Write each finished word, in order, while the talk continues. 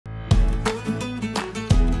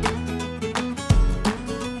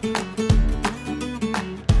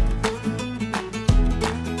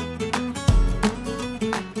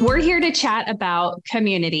here to chat about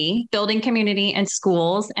community, building community in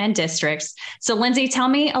schools and districts. So Lindsay, tell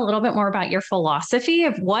me a little bit more about your philosophy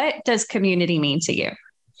of what does community mean to you?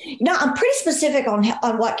 No, I'm pretty specific on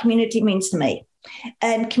what community means to me.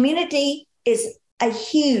 And community is a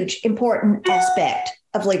huge, important aspect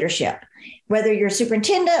of leadership. Whether you're a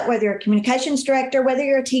superintendent, whether you're a communications director, whether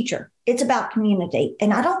you're a teacher, it's about community.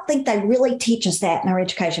 And I don't think they really teach us that in our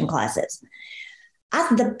education classes.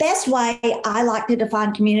 The best way I like to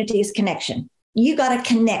define community is connection. You got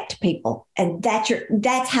to connect people. And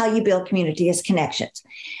that's how you build community, is connections.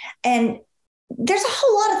 And there's a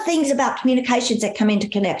whole lot of things about communications that come into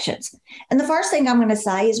connections. And the first thing I'm going to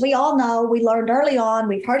say is we all know, we learned early on,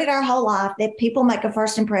 we've heard it our whole life, that people make a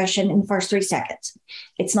first impression in the first 3 seconds.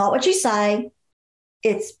 It's not what you say.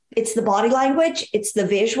 It's the body language. It's the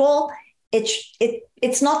visual.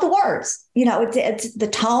 It's not the words. You know, it's the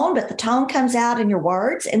tone, but the tone comes out in your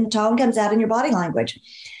words and the tone comes out in your body language.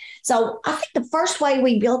 So I think the first way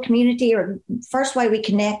we build community, or first way we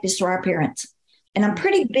connect, is through our appearance. And I'm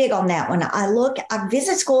pretty big on that one. I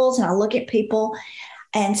visit schools and I look at people,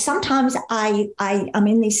 and sometimes I'm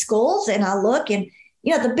in these schools and I look, and,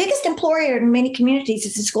 you know, the biggest employer in many communities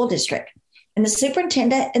is the school district. And the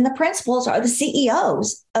superintendent and the principals are the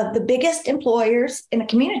CEOs of the biggest employers in a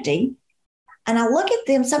community. And I look at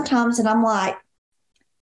them sometimes and I'm like,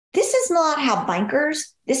 this is not how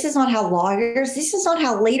bankers, this is not how lawyers, this is not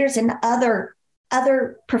how leaders in other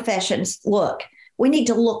professions look. We need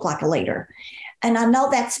to look like a leader. And I know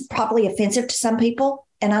that's probably offensive to some people.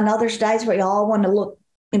 And I know there's days where we all want to look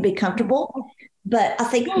and be comfortable. But I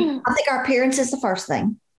think our appearance is the first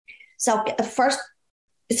thing. So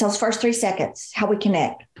it's those first 3 seconds, how we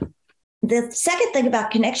connect. The second thing about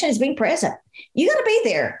connection is being present. You got to be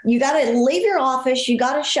there. You got to leave your office. You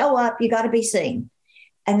got to show up. You got to be seen.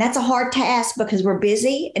 And that's a hard task because we're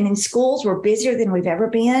busy. And in schools, we're busier than we've ever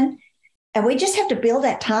been. And we just have to build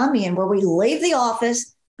that time in where we leave the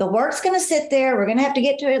office. The work's going to sit there. We're going to have to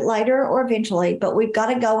get to it later or eventually, but we've got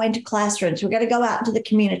to go into classrooms. We've got to go out into the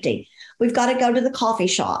community. We've got to go to the coffee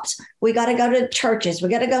shops. We got to go to churches. We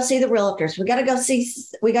got to go see the realtors. We got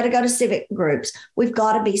to go to civic groups. We've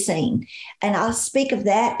got to be seen. And I'll speak of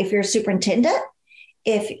that if you're a superintendent,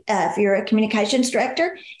 if you're a communications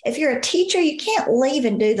director, if you're a teacher, you can't leave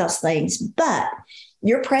and do those things, but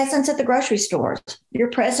your presence at the grocery stores, your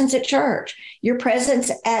presence at church, your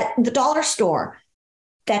presence at the dollar store,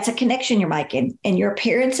 that's a connection you're making. And your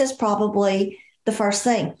appearance is probably the first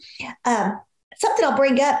thing. Something I'll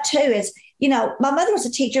bring up too is, you know, my mother was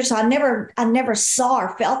a teacher, so I never saw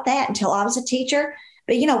or felt that until I was a teacher.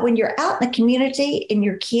 But, you know, when you're out in the community and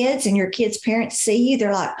your kids parents see you,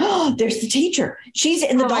 they're like, oh, there's the teacher. She's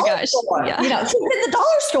in the dollar store. Yeah. You know, she's in the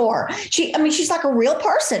dollar store. She's like a real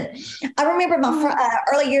person. I remember my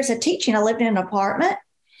early years of teaching, I lived in an apartment,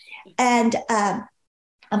 and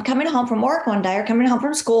I'm coming home from work one day, or coming home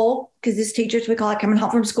from school, because as teachers, we call it coming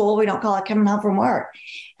home from school. We don't call it coming home from work.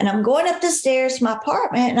 And I'm going up the stairs to my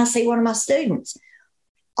apartment, and I see one of my students.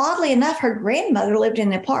 Oddly enough, her grandmother lived in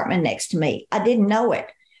the apartment next to me. I didn't know it.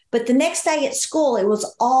 But the next day at school, it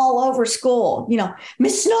was all over school. You know,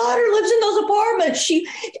 Miss Snider lives in those apartments.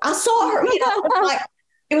 I saw her, you know,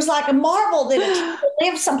 it was like a marvel that a teacher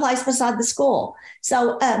lived someplace beside the school.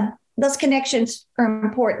 So those connections are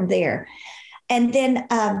important there. And then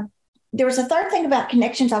there was a third thing about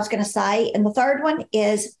connections I was going to say. And the third one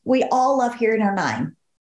is we all love hearing our name.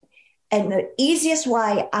 And the easiest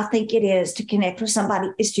way I think it is to connect with somebody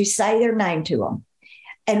is to say their name to them.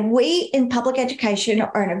 And we in public education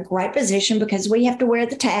are in a great position because we have to wear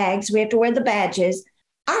the tags. We have to wear the badges.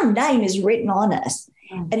 Our name is written on us.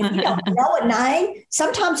 And if you don't know a name,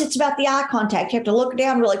 sometimes it's about the eye contact. You have to look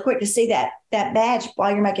down really quick to see that badge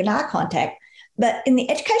while you're making eye contact. But in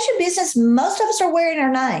the education business, most of us are wearing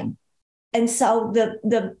our name. And so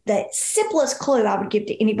the simplest clue I would give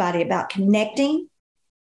to anybody about connecting,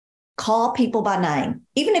 call people by name.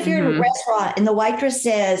 Even if you're in a restaurant and the waitress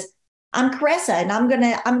says, I'm Carissa and I'm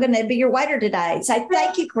gonna be your waiter today. Say,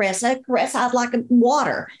 thank you, Carissa. Carissa, I'd like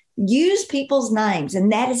water. Use people's names.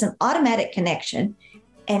 And that is an automatic connection.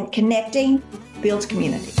 And connecting builds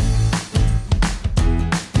community.